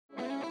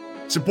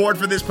Support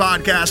for this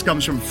podcast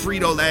comes from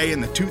Frito-Lay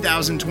and the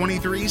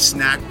 2023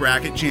 Snack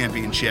Bracket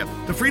Championship.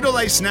 The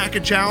Frito-Lay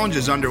Snack Challenge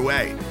is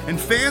underway, and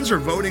fans are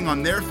voting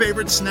on their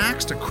favorite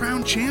snacks to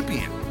crown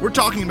champion. We're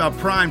talking about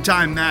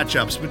prime-time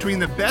matchups between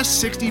the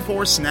best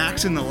 64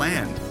 snacks in the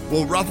land.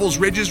 Will Ruffles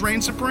Ridges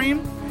reign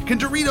supreme? Can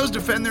Doritos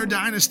defend their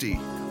dynasty?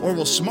 Or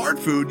will Smart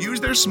Food use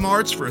their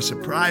smarts for a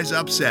surprise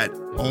upset?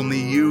 Only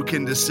you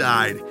can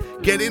decide.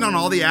 Get in on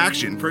all the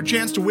action for a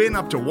chance to win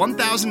up to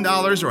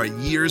 $1,000 or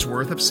a year's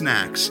worth of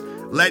snacks.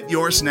 Let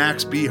your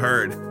snacks be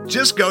heard.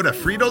 Just go to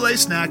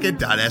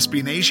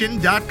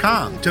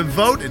fritolaysnacket.sbnation.com to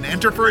vote and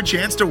enter for a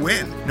chance to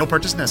win. No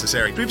purchase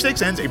necessary.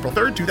 Sweepstakes ends April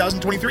 3rd,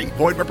 2023.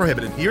 Void where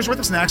prohibited. Year's worth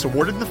of snacks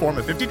awarded in the form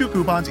of 52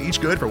 coupons, each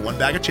good for one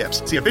bag of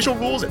chips. See official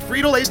rules at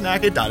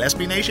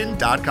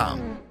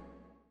fritolaysnacket.sbnation.com.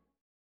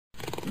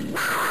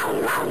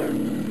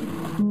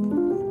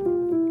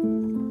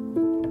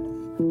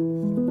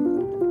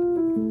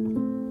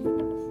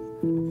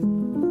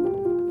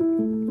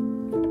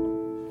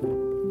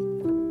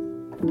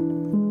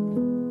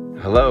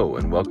 Hello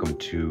and welcome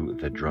to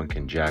the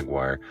Drunken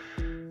Jaguar.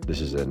 This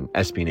is an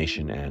SB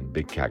Nation and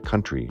Big Cat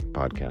Country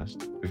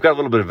podcast. We've got a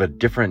little bit of a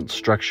different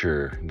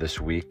structure this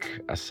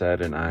week.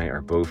 Asad and I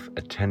are both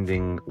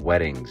attending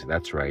weddings.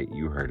 That's right,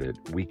 you heard it.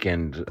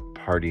 Weekend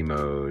party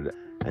mode.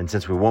 And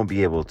since we won't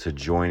be able to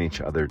join each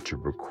other to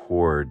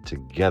record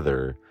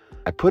together,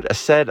 I put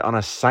Asad on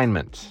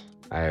assignment.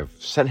 I have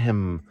sent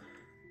him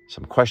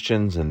some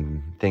questions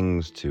and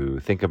things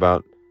to think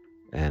about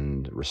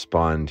and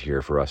respond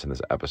here for us in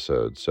this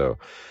episode. So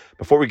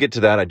before we get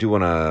to that, I do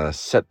want to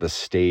set the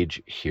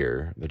stage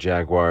here. The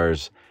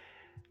Jaguars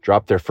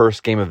dropped their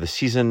first game of the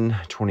season,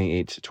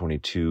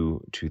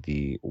 28-22, to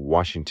the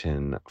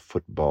Washington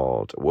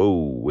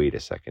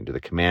Washington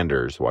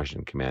Commanders,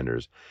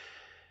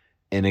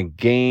 in a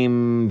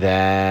game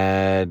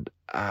that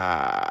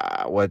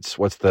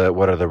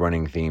what are the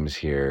running themes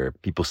here?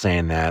 People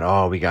saying that,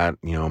 we got,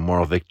 a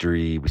moral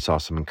victory. We saw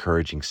some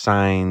encouraging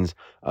signs.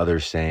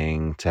 Others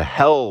saying, to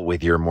hell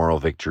with your moral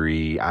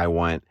victory. I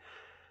want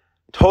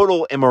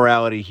total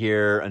immorality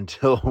here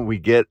until we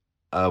get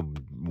a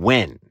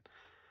win.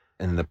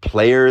 And the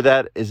player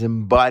that is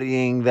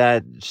embodying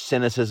that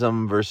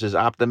cynicism versus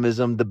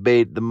optimism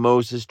debate the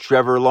most is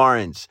Trevor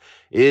Lawrence.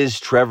 Is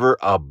Trevor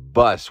a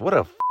bust? What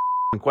a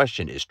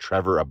question. Is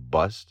Trevor a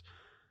bust?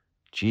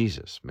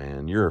 Jesus,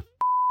 man, you're a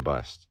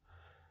bust.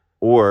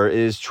 Or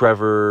is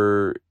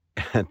Trevor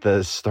at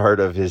the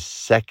start of his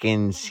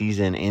second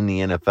season in the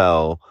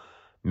NFL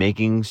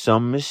making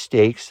some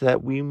mistakes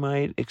that we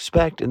might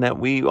expect and that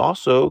we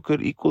also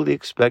could equally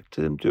expect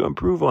him to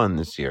improve on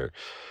this year?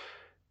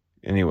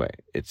 Anyway,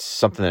 it's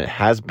something that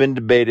has been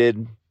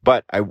debated,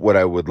 but what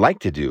I would like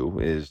to do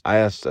is I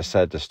asked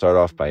Asad to start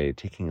off by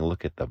taking a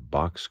look at the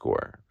box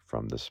score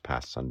from this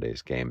past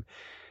Sunday's game.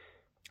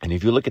 And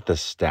if you look at the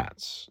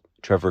stats,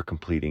 Trevor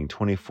completing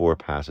 24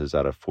 passes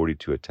out of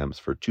 42 attempts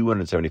for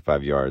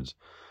 275 yards,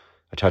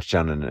 a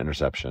touchdown and an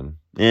interception.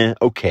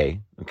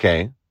 Okay,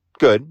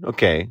 good,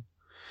 okay.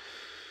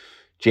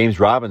 James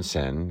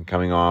Robinson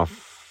coming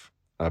off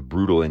a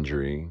brutal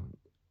injury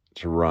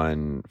to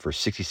run for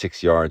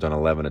 66 yards on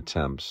 11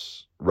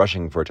 attempts,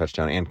 rushing for a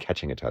touchdown and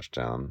catching a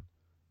touchdown.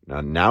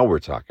 Now we're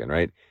talking,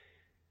 right?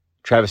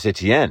 Travis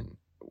Etienne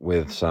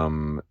with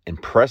some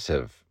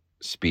impressive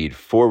speed,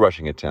 4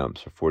 rushing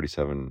attempts for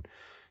 47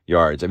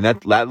 yards. I mean,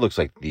 that looks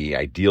like the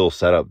ideal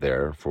setup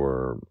there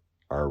for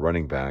our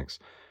running backs.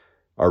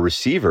 Our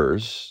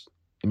receivers,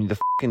 I mean,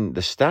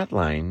 the stat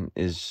line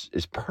is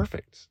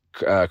perfect.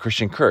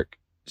 Christian Kirk,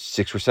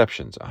 6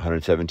 receptions,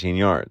 117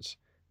 yards.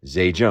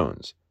 Zay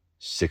Jones,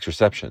 6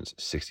 receptions,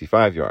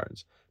 65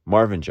 yards.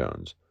 Marvin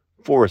Jones,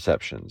 4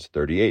 receptions,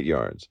 38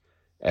 yards.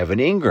 Evan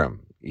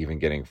Ingram even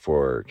getting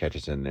 4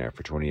 catches in there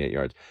for 28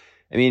 yards.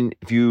 I mean,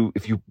 if you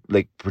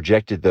like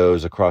projected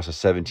those across a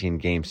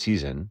 17-game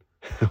season,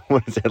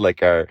 what is it,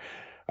 like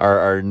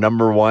our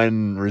number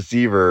one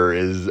receiver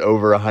is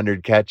over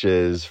 100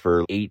 catches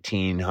for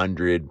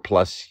 1,800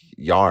 plus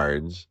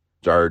yards.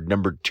 Our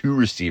number 2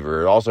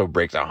 receiver also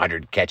breaks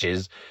 100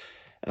 catches.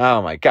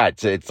 Oh my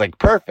God. It's like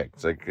perfect.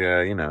 It's like,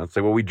 it's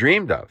like what we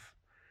dreamed of.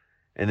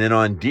 And then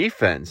on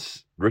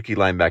defense, rookie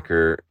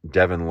linebacker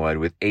Devin Lloyd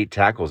with 8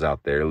 tackles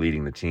out there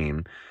leading the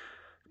team.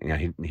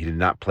 He did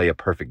not play a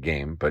perfect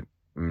game, but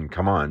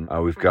come on.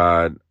 We've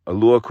got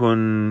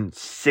Aluakun,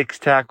 6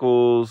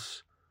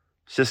 tackles.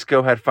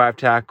 Cisco had 5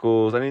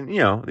 tackles. I mean,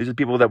 these are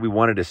people that we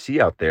wanted to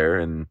see out there.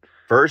 And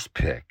first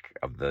pick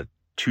of the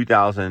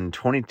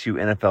 2022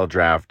 NFL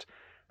draft,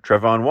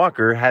 Trevon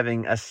Walker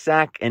having a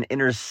sack, an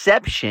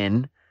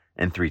interception,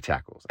 and 3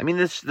 tackles. I mean,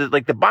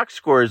 the box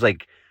score is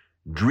like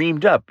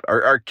dreamed up.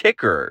 Our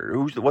kicker,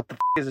 what the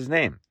is his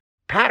name?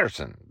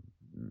 Patterson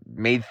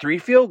made 3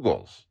 field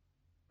goals.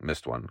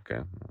 Missed one.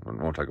 Okay. We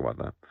won't talk about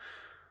that.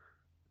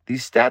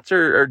 These stats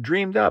are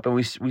dreamed up, and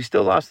we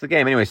still lost the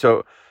game. Anyway,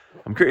 so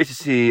I'm curious to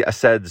see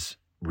Asad's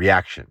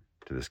reaction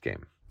to this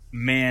game.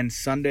 Man,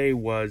 Sunday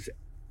was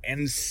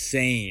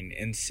insane.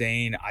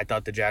 I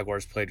thought the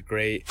Jaguars played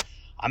great.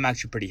 I'm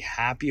actually pretty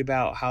happy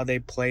about how they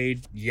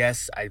played.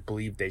 Yes, I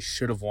believe they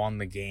should have won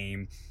the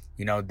game.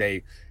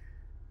 It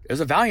was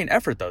a valiant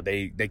effort, though.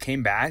 They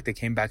came back. They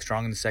came back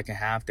strong in the second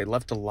half. They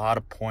left a lot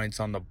of points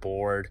on the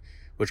board,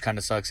 which kind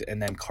of sucks.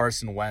 And then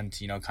Carson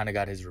Wentz, kind of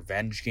got his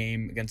revenge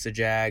game against the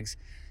Jags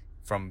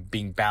from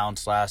being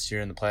bounced last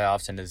year in the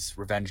playoffs, and his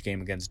revenge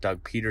game against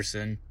Doug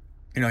Peterson.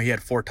 He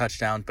had 4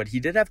 touchdowns, but he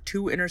did have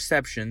 2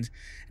 interceptions,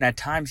 and at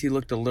times he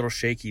looked a little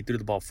shaky. He threw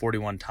the ball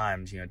 41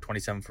 times,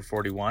 27 for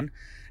 41.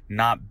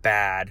 Not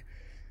bad.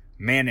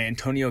 Man,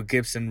 Antonio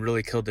Gibson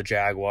really killed the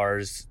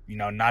Jaguars.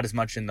 Not as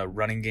much in the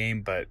running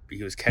game, but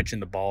he was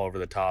catching the ball over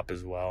the top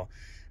as well.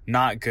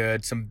 Not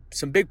good. Some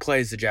big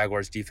plays the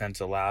Jaguars defense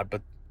allowed,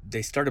 but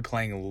they started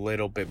playing a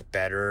little bit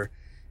better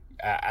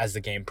as the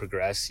game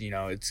progressed.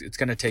 It's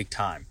going to take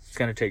time. It's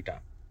going to take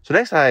time. So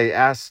next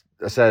I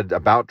said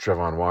about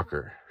Trevor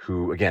Walker,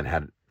 who, again,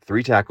 had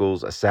 3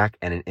 tackles, a sack,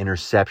 and an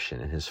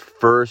interception in his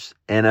first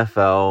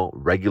NFL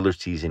regular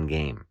season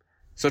game.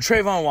 So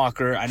Trayvon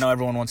Walker, I know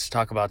everyone wants to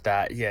talk about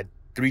that. He had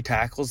 3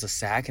 tackles, a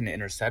sack, and an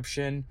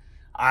interception.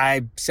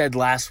 I said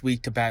last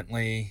week to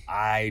Bentley,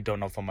 I don't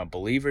know if I'm a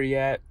believer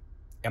yet.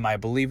 Am I a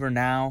believer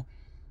now?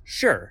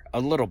 Sure, a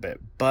little bit.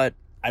 But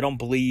I don't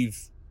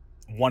believe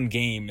one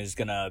game is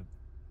going to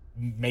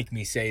make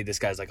me say this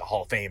guy's like a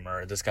Hall of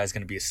Famer, or this guy's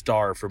going to be a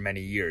star for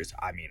many years.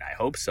 I mean, I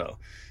hope so.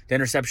 The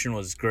interception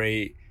was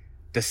great.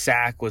 The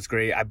sack was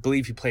great. I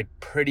believe he played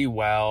pretty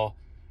well.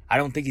 I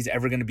don't think he's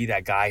ever going to be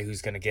that guy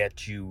who's going to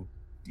get you,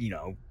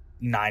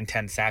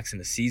 9-10 sacks in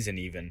a season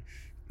even.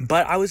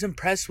 But I was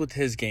impressed with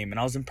his game, and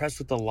I was impressed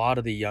with a lot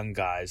of the young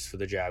guys for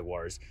the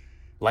Jaguars,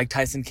 like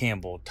Tyson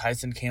Campbell.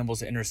 Tyson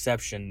Campbell's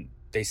interception,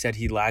 they said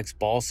he lacks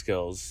ball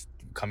skills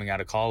coming out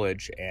of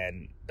college,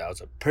 and that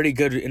was a pretty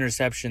good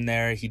interception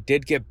there. He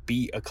did get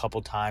beat a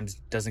couple times,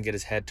 doesn't get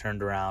his head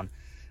turned around.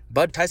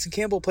 But Tyson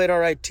Campbell played all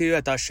right, too.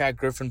 I thought Shaq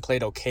Griffin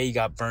played okay. He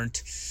got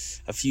burnt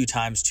a few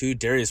times, too.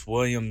 Darius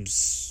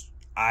Williams,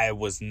 I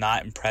was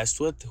not impressed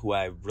with, who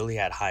I really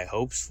had high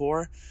hopes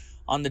for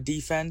on the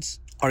defense.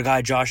 Our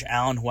guy Josh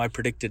Allen, who I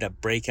predicted a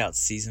breakout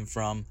season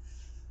from,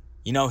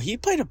 he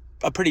played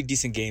a pretty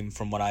decent game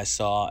from what I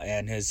saw,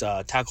 and his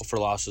tackle for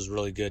loss was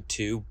really good,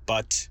 too.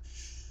 But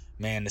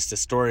man, it's the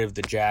story of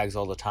the Jags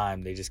all the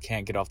time. They just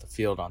can't get off the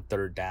field on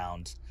third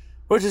downs,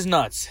 which is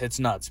nuts. It's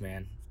nuts,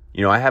 man.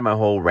 I had my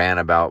whole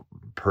rant about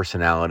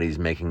personalities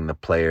making the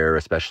player,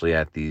 especially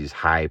at these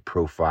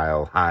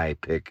high-profile,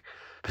 high-pick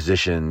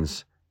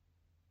positions.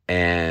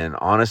 And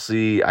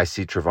honestly, I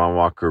see Trevor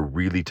Walker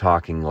really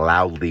talking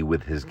loudly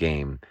with his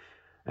game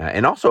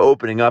and also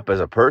opening up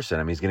as a person.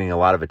 I mean, he's getting a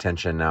lot of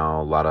attention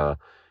now, a lot of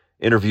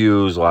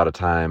interviews, a lot of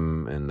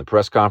time in the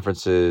press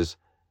conferences.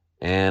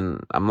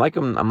 And I'm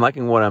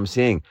liking what I'm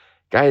seeing.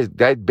 Guy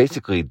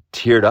basically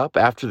teared up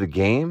after the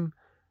game.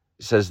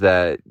 Says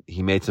that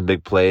he made some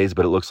big plays,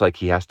 but it looks like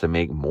he has to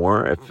make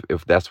more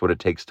if that's what it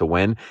takes to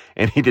win.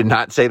 And he did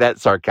not say that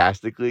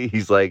sarcastically.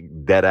 He's like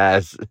dead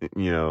ass,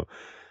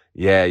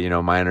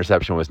 my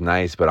interception was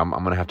nice, but I'm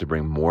gonna have to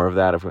bring more of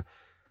that.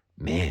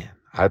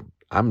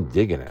 I'm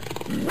digging it.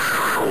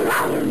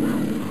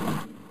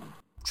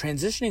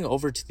 Transitioning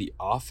over to the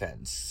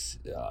offense,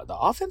 the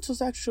offense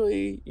was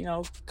actually,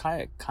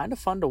 kind of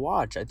fun to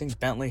watch. I think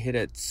Bentley hit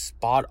it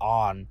spot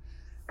on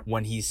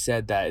when he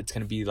said that it's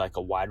going to be like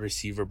a wide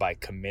receiver by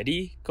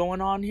committee going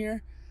on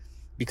here,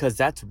 because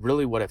that's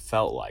really what it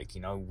felt like.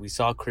 We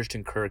saw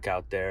Christian Kirk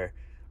out there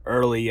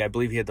early. I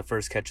believe he had the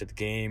first catch of the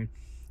game.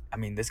 I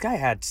mean, this guy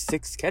had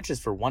 6 catches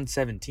for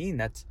 117.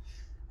 That's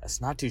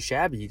not too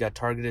shabby. He got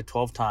targeted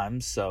 12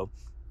 times, so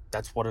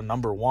that's what a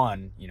number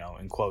one,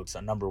 in quotes,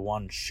 a number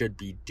one should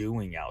be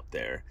doing out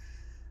there.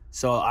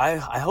 So I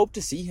hope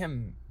to see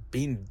him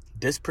being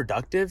this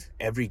productive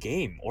every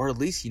game, or at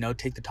least,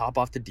 take the top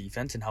off the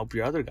defense and help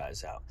your other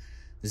guys out.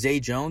 Zay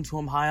Jones, who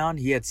I'm high on,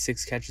 he had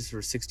 6 catches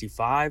for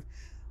 65.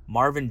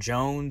 Marvin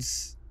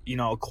Jones,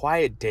 a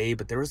quiet day,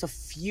 but there was a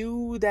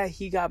few that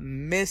he got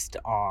missed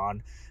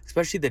on,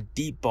 especially the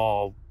deep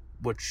ball,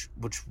 which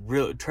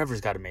really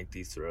Trevor's got to make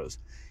these throws.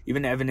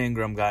 Even Evan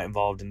Ingram got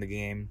involved in the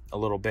game a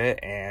little bit,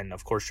 and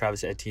of course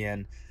Travis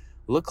Etienne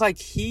looked like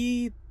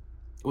he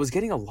was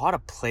getting a lot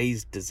of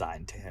plays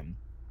designed to him.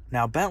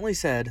 Now, Bentley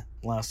said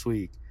last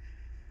week,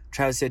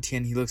 Travis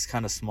Etienne, he looks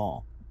kind of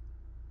small.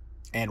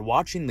 And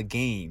watching the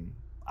game,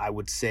 I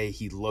would say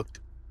he looked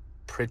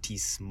pretty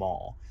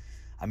small.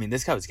 I mean,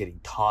 this guy was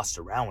getting tossed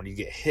around. When you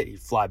get hit,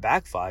 he'd fly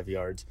back 5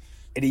 yards.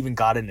 It even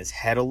got in his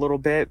head a little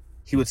bit.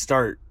 He would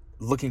start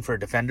looking for a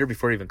defender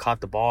before he even caught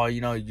the ball.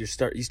 You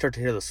start to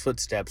hear those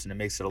footsteps, and it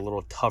makes it a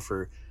little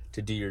tougher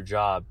to do your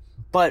job.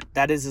 But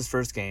that is his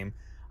first game.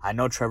 I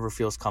know Trevor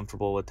feels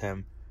comfortable with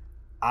him.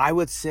 I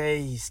would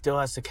say he still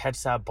has to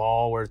catch that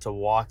ball where it's a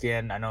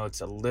walk-in. I know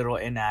it's a little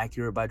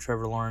inaccurate by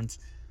Trevor Lawrence,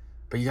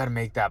 but you got to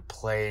make that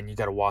play, and you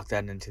got to walk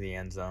that into the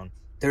end zone.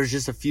 There's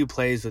just a few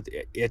plays with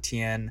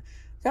Etienne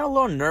got a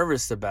little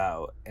nervous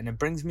about, and it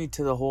brings me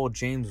to the whole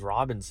James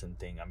Robinson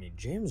thing. I mean,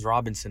 James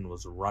Robinson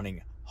was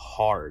running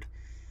hard.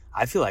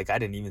 I feel like I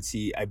didn't even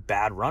see a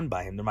bad run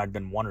by him. There might have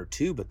been 1 or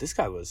 2, but this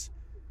guy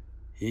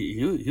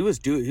he was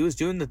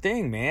doing the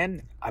thing,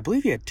 man. I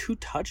believe he had 2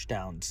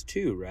 touchdowns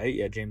too, right?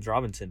 Yeah, James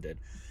Robinson did.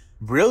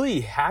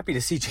 Really happy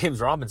to see James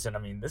Robinson. I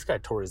mean, this guy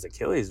tore his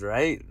Achilles,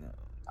 right?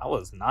 That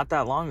was not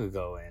that long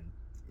ago, and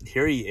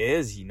here he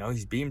is.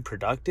 He's being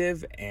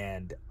productive,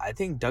 and I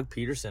think Doug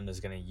Peterson is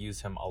going to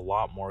use him a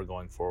lot more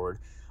going forward.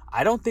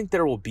 I don't think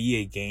there will be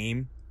a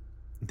game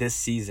this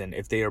season,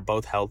 if they are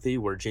both healthy,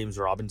 where James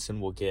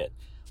Robinson will get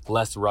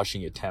less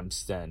rushing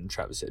attempts than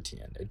Travis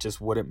Etienne. It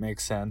just wouldn't make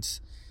sense.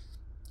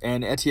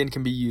 And Etienne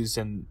can be used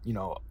in,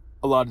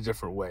 a lot of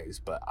different ways,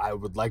 but I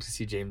would like to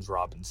see James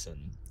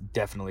Robinson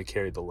definitely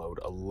carry the load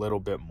a little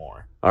bit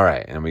more. All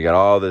right, and we got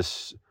all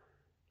this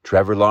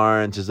Trevor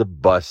Lawrence is a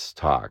bust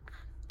talk.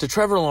 To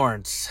Trevor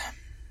Lawrence.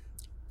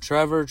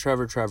 Trevor.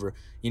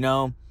 You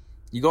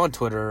go on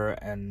Twitter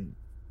and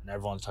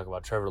everyone's talking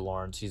about Trevor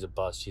Lawrence. He's a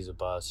bust.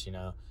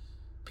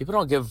 People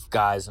don't give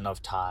guys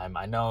enough time.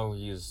 I know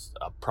he's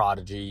a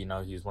prodigy.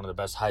 He's one of the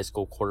best high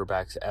school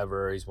quarterbacks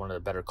ever. He's one of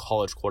the better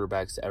college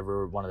quarterbacks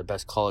ever. One of the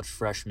best college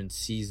freshman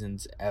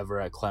seasons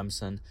ever at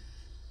Clemson.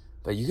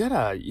 But you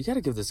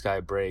gotta give this guy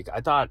a break. I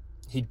thought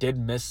he did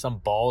miss some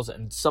balls,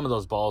 and some of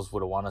those balls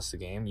would have won us the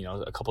game.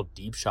 A couple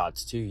deep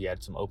shots too. He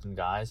had some open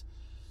guys.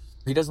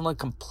 He doesn't look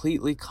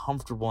completely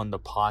comfortable in the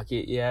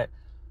pocket yet.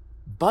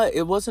 But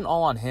it wasn't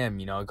all on him.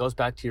 It goes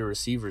back to your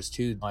receivers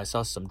too. I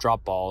saw some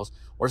drop balls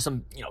or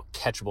some,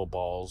 catchable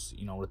balls,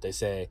 what they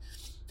say.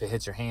 If it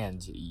hits your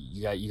hands,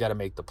 you got to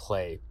make the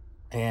play.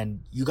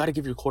 And you got to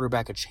give your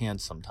quarterback a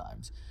chance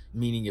sometimes.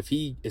 Meaning if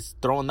he is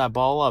throwing that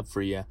ball up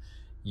for you,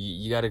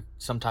 you got to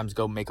sometimes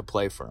go make a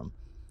play for him.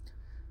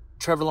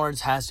 Trevor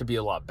Lawrence has to be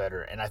a lot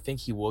better, and I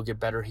think he will get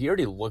better. He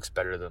already looks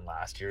better than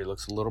last year. He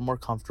looks a little more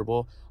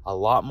comfortable, a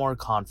lot more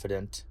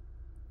confident.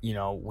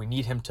 We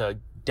need him to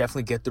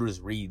definitely get through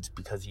his reads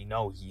because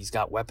he's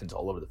got weapons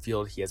all over the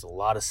field. He has a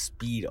lot of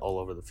speed all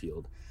over the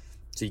field.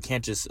 So you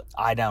can't just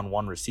eye down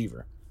one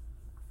receiver.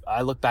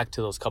 I look back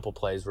to those couple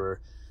plays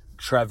where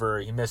Trevor,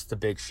 he missed the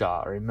big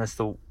shot or he missed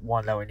the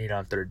one that we need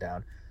on third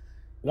down.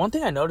 One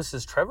thing I noticed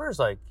is Trevor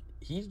is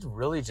he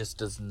really just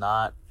does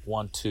not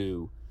want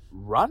to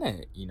run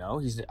it,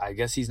 I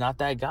guess he's not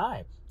that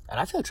guy. And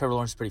I feel like Trevor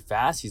Lawrence is pretty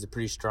fast. He's a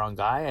pretty strong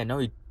guy. I know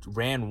he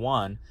ran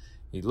one.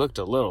 He looked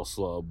a little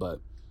slow,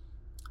 but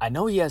I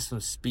know he has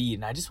some speed,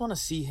 and I just want to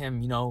see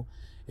him,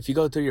 if you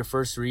go through your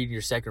first read,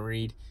 your second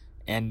read,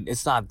 and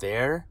it's not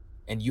there,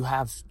 and you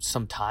have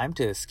some time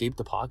to escape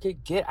the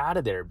pocket, get out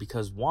of there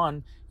because,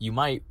 one, you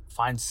might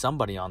find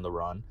somebody on the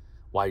run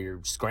while you're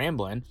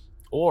scrambling,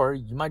 or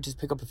you might just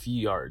pick up a few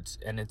yards,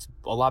 and it's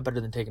a lot better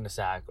than taking a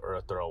sack or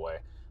a throwaway.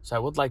 So I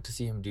would like to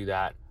see him do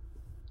that,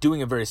 doing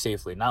it very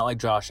safely, not like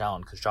Josh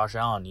Allen, because Josh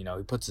Allen, he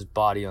puts his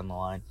body on the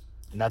line,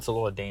 and that's a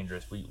little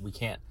dangerous. We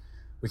can't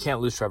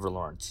lose Trevor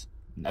Lawrence.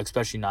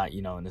 Especially not,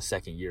 in the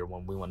second year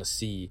when we want to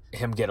see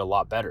him get a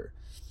lot better.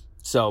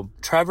 So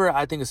Trevor,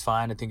 I think, is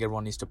fine. I think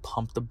everyone needs to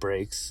pump the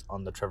brakes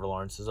on the Trevor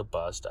Lawrence is a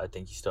bust. I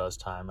think he still has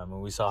time. I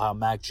mean, we saw how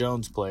Mac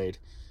Jones played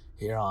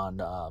here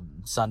on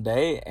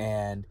Sunday,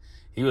 and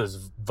he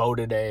was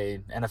voted a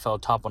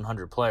NFL top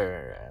 100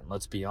 player. And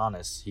let's be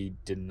honest, he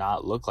did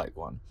not look like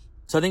one.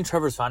 So I think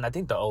Trevor's fine. I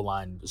think the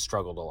O-line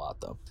struggled a lot,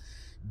 though.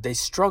 They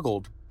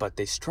struggled, but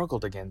they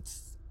struggled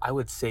against, I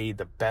would say,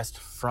 the best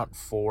front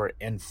four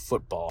in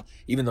football,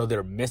 even though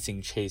they're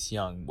missing Chase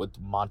Young with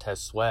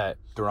Montez Sweat,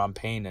 Deron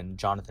Payne, and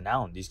Jonathan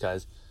Allen. These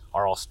guys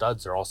are all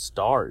studs. They're all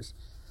stars.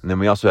 And then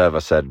we also have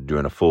Asad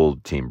doing a full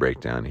team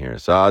breakdown here.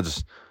 So I'll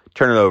just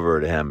turn it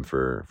over to him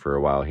for a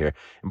while here.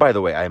 And by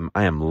the way,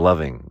 I am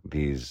loving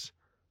these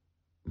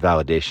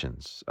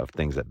validations of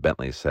things that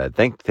Bentley said.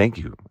 Thank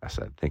you,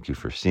 Asad. Thank you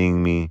for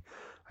seeing me.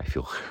 I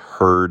feel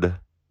heard.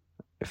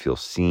 I feel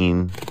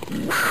seen.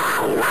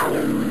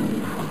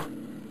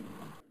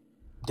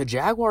 The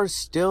Jaguars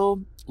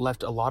still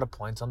left a lot of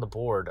points on the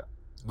board.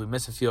 We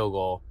miss a field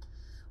goal.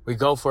 We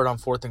go for it on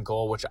 4th and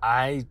goal, which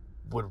I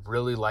would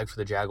really like for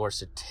the Jaguars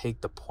to take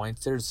the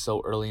points there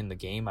so early in the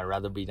game. I'd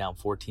rather be down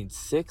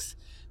 14-6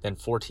 than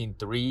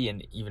 14-3.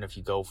 And even if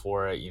you go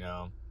for it,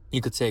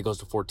 you could say it goes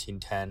to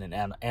 14-10.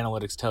 And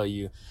analytics tell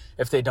you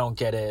if they don't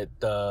get it,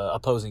 the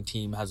opposing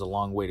team has a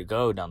long way to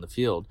go down the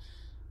field.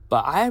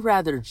 But I'd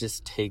rather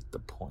just take the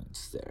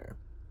points there.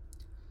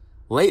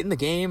 Late in the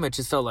game, it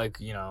just felt like,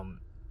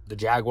 the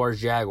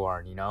Jaguars,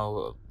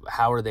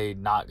 how are they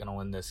not going to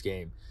win this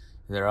game?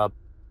 They're up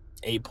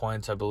 8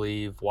 points, I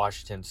believe.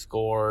 Washington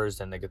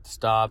scores, and they get the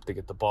stop. They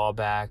get the ball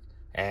back,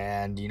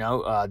 and,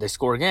 they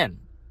score again.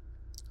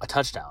 A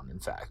touchdown,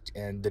 in fact.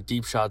 And the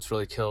deep shots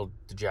really killed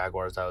the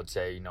Jaguars, I would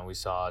say. We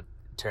saw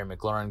Terry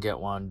McLaurin get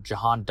one.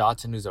 Jahan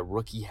Dotson, who's a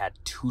rookie, had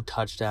 2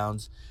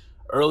 touchdowns.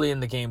 Early in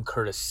the game,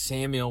 Curtis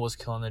Samuel was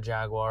killing the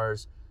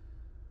Jaguars.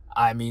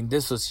 I mean,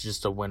 this was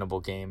just a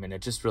winnable game, and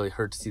it just really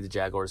hurt to see the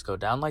Jaguars go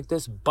down like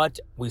this, but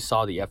we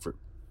saw the effort.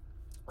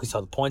 We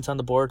saw the points on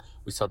the board.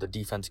 We saw the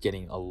defense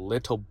getting a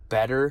little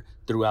better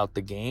throughout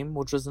the game,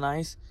 which was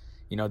nice.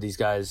 These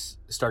guys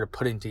started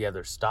putting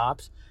together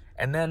stops,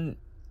 and then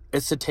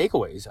it's the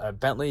takeaways.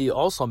 Bentley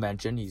also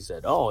mentioned, he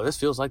said, this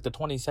feels like the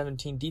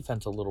 2017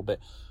 defense a little bit.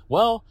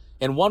 Well,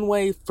 in one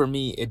way, for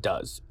me, it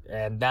does.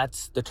 and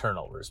that's the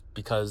turnovers,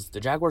 because the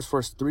Jaguars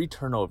forced 3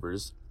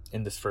 turnovers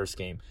in this first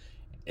game.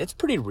 It's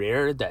pretty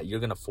rare that you're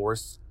going to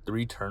force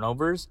 3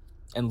 turnovers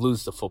and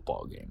lose the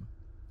football game.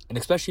 And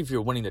especially if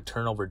you're winning the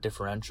turnover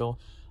differential,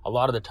 a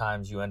lot of the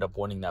times you end up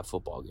winning that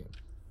football game.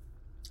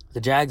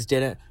 The Jags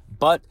didn't,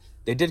 but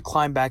they did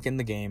climb back in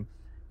the game,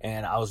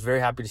 and I was very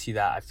happy to see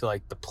that. I feel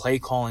like the play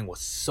calling was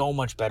so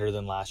much better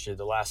than last year.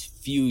 The last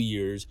few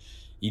years,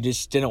 you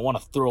just didn't want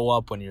to throw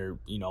up when you're,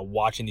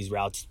 watching these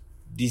routes.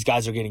 These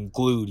guys are getting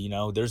glued,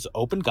 There's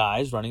open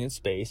guys running in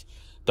space.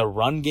 The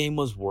run game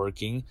was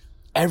working.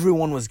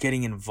 Everyone was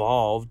getting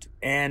involved,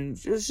 and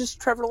it was just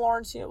Trevor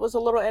Lawrence was a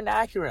little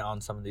inaccurate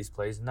on some of these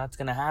plays, and that's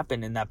going to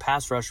happen. And that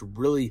pass rush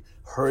really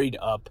hurried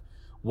up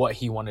what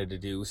he wanted to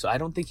do. So I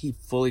don't think he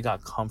fully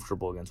got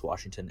comfortable against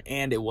Washington,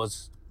 and it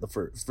was the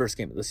first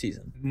game of the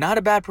season. Not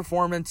a bad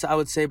performance, I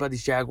would say, by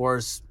these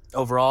Jaguars.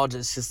 Overall,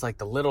 just like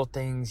the little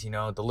things,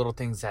 the little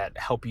things that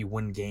help you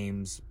win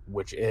games,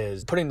 which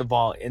is putting the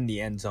ball in the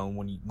end zone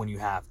when you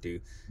have to,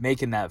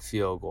 making that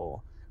field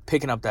goal,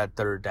 picking up that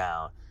third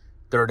down,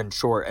 third and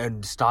short,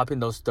 and stopping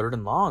those third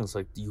and longs.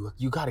 Like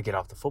you got to get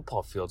off the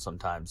football field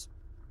sometimes.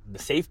 The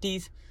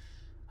safeties,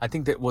 I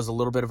think that was a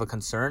little bit of a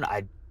concern.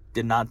 I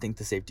did not think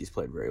the safeties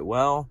played very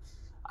well.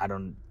 I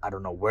don't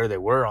know where they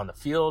were on the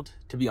field,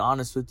 to be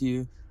honest with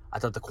you. I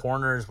thought the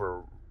corners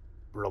were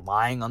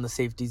relying on the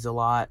safeties a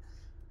lot,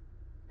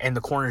 and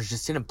the corners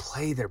just didn't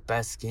play their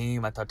best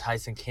game. I thought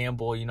Tyson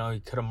Campbell, he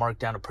could have marked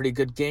down a pretty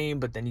good game,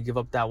 but then you give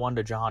up that one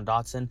to Jahan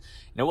Dotson, and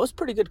it was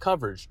pretty good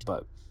coverage,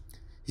 but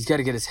he's got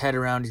to get his head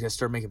around. He's got to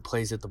start making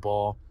plays at the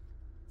ball.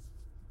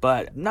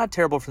 But not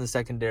terrible from the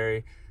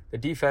secondary. The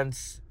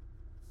defense,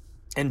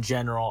 in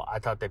general, I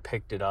thought they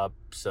picked it up.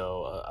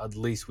 So at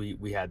least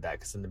we had that,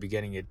 because in the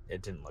beginning it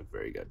didn't look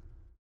very good.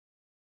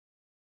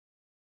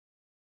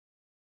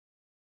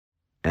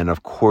 And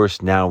of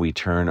course, now we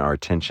turn our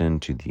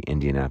attention to the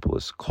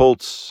Indianapolis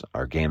Colts,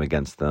 our game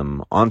against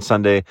them on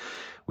Sunday.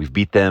 We've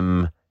beat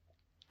them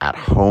at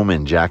home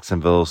in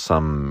Jacksonville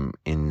some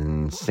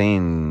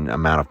insane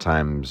amount of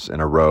times in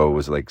a row. It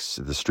was like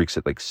the streak's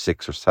at like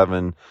 6 or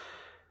 7.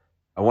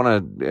 I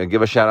want to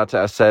give a shout out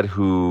to Ased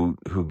who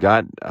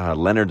got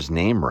Leonard's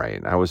name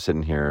right. I was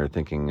sitting here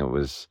thinking it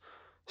was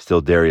still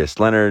Darius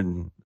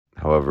Leonard.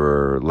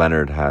 However,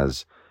 Leonard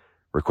has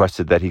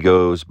requested that he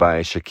goes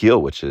by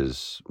Shaquille, which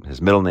is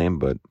his middle name,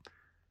 but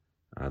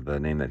the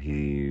name that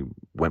he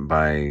went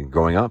by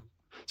growing up.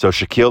 So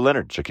Shaquille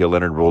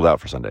Leonard ruled out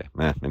for Sunday.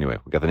 Anyway,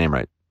 we got the name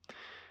right,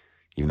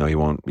 even though he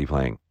won't be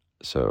playing.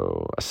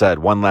 So Ased,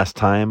 one last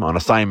time on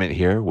assignment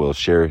here, will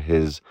share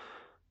his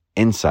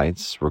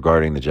insights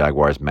regarding the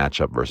Jaguars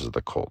matchup versus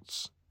the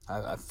Colts.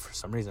 For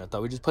some reason, I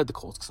thought we just played the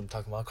Colts because I'm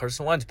talking about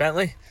Carson Wentz,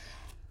 Bentley.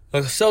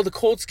 So the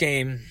Colts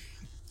game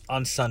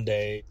on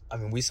Sunday,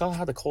 we saw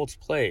how the Colts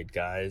played,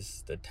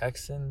 guys. The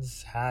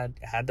Texans had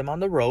them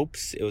on the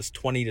ropes. It was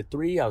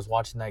 20-3. I was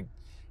watching that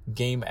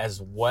game as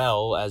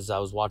well as I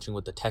was watching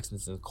with the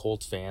Texans and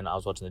Colts fan. I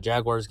was watching the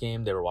Jaguars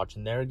game. They were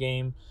watching their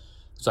game.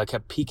 So I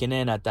kept peeking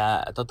in at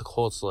that. I thought the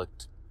Colts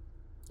looked,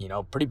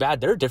 pretty bad.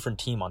 They're a different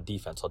team on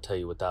defense, I'll tell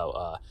you,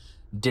 without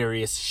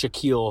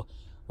Shaquille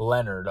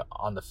Leonard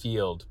on the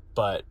field.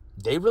 But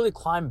they really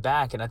climbed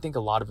back, and I think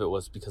a lot of it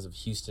was because of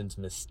Houston's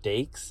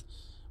mistakes.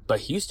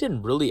 But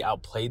Houston really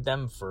outplayed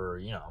them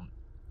for,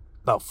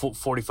 about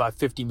 45,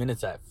 50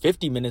 minutes of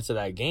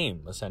that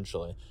game,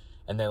 essentially.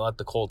 And they let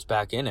the Colts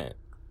back in it.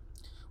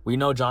 We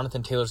know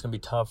Jonathan Taylor's going to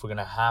be tough. We're going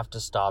to have to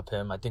stop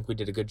him. I think we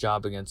did a good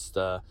job against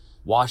the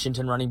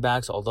Washington running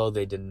backs, although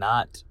they did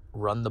not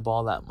run the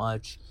ball that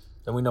much.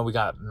 Then we know we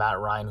got Matt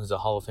Ryan, who's a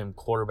Hall of Fame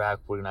quarterback.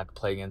 We're going to have to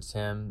play against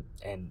him.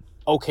 And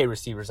okay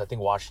receivers. I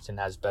think Washington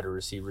has better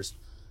receivers.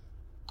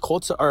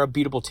 Colts are a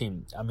beatable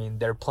team.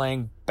 They're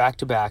playing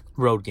back-to-back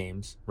road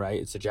games, right?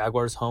 It's the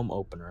Jaguars' home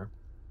opener.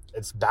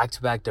 It's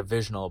back-to-back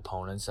divisional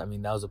opponents. That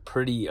was a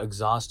pretty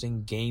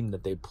exhausting game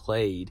that they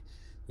played.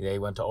 They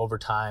went to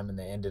overtime, and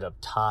they ended up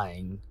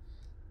tying.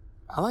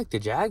 I like the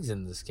Jags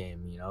in this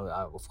game.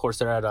 Of course,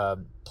 they're at a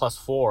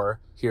 +4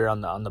 here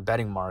on the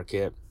betting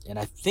market, and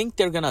I think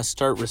they're going to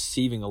start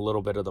receiving a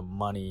little bit of the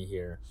money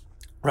here.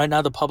 Right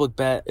now, the public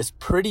bet is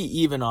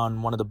pretty even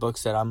on one of the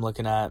books that I'm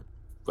looking at.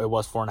 It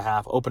was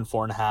 4.5, open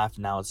 4.5.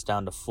 Now it's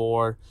down to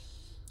 4.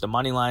 The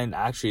money line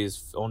actually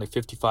is only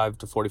 55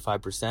 to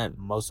 45%.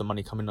 Most of the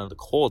money coming on the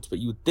Colts, but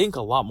you would think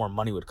a lot more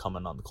money would come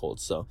in on the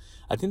Colts. So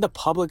I think the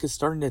public is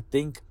starting to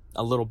think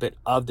a little bit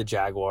of the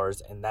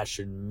Jaguars, and that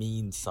should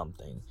mean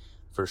something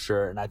for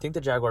sure. And I think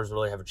the Jaguars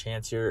really have a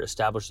chance here.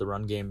 Establish the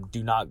run game.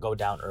 Do not go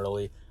down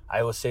early. I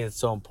always say it's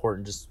so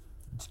important. Just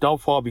don't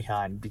fall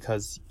behind,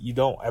 because you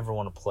don't ever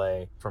want to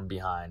play from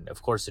behind.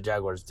 Of course, the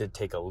Jaguars did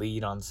take a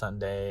lead on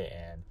Sunday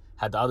and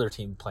had the other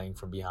team playing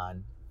from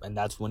behind, and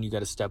that's when you got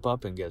to step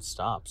up and get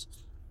stops.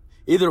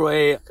 Either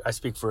way, I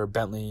speak for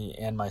Bentley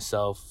and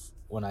myself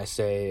when I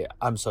say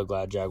I'm so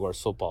glad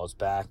Jaguars football is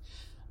back.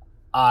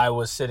 I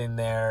was sitting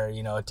there,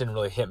 it didn't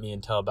really hit me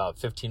until about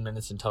 15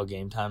 minutes until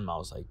game time. I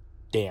was like,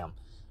 damn,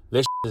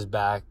 this is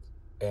back,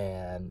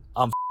 and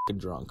I'm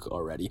drunk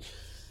already.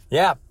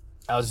 Yeah,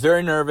 I was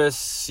very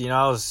nervous.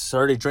 I was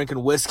already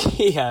drinking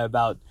whiskey at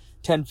about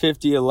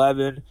 10:50,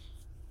 11,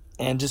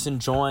 and just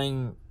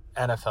enjoying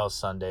NFL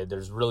Sunday.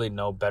 There's really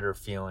no better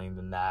feeling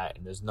than that,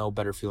 and there's no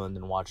better feeling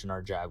than watching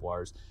our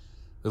Jaguars.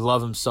 We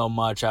love them so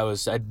much.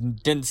 I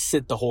didn't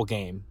sit the whole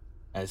game.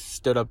 I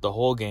stood up the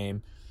whole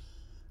game,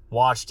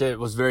 watched it,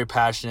 was very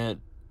passionate.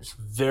 It's a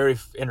very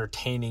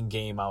entertaining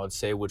game, I would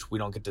say, which we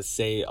don't get to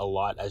say a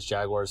lot as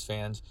Jaguars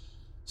fans.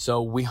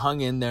 So we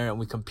hung in there and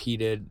we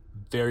competed.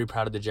 Very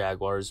proud of the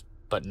Jaguars.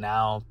 But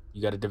now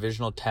you got a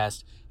divisional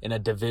test in a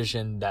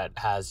division that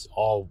has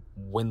all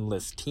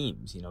winless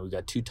teams. We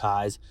got 2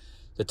 ties.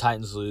 The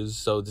Titans lose.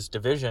 So this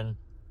division,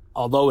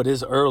 although it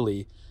is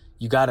early,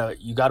 you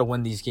gotta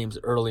win these games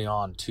early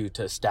on to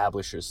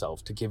establish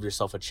yourself, to give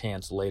yourself a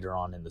chance later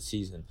on in the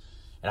season.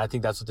 And I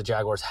think that's what the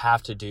Jaguars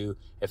have to do.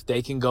 If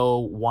they can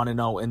go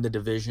 1-0 in the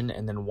division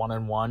and then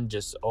 1-1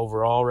 just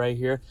overall right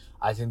here,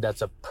 I think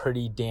that's a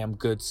pretty damn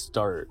good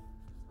start.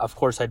 Of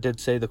course, I did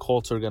say the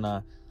Colts are going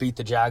to beat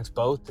the Jags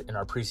both in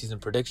our preseason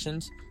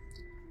predictions.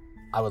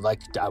 I would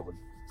like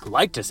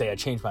to say I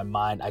changed my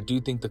mind. I do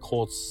think the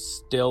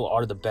Colts still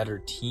are the better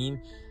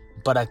team,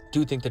 but I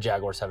do think the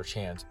Jaguars have a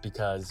chance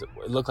because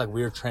it looked like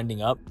we were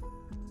trending up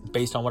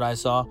based on what I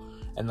saw,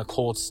 and the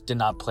Colts did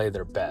not play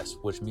their best,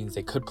 which means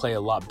they could play a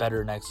lot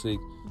better next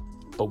week,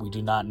 but we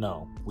do not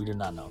know.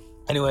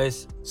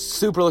 Anyways,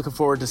 super looking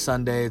forward to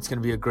Sunday. It's going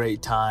to be a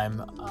great time.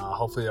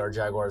 Hopefully our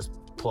Jaguars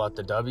pull out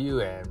the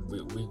W, and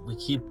we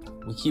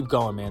keep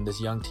going, man. This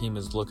young team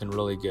is looking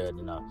really good.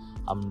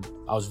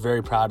 I was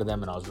very proud of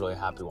them, and I was really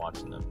happy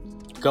watching them.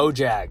 Go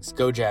Jags,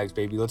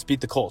 baby. Let's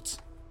beat the Colts.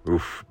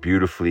 Oof,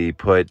 beautifully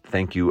put.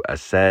 Thank you,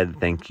 Ased.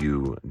 Thank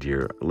you,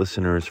 dear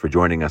listeners, for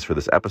joining us for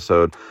this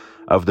episode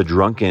of the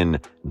Drunken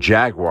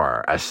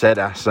Jaguar. Ased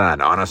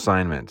Hassan on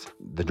assignment.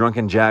 The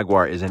Drunken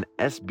Jaguar is an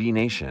SB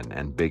Nation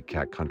and Big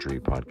Cat Country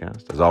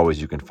podcast. As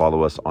always, you can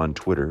follow us on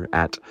Twitter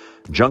at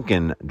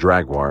Drunken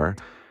Jaguar.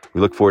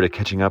 We look forward to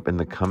catching up in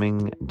the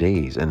coming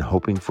days and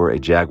hoping for a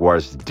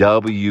Jaguars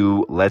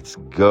W. Let's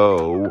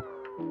go.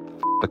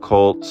 The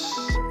Colts.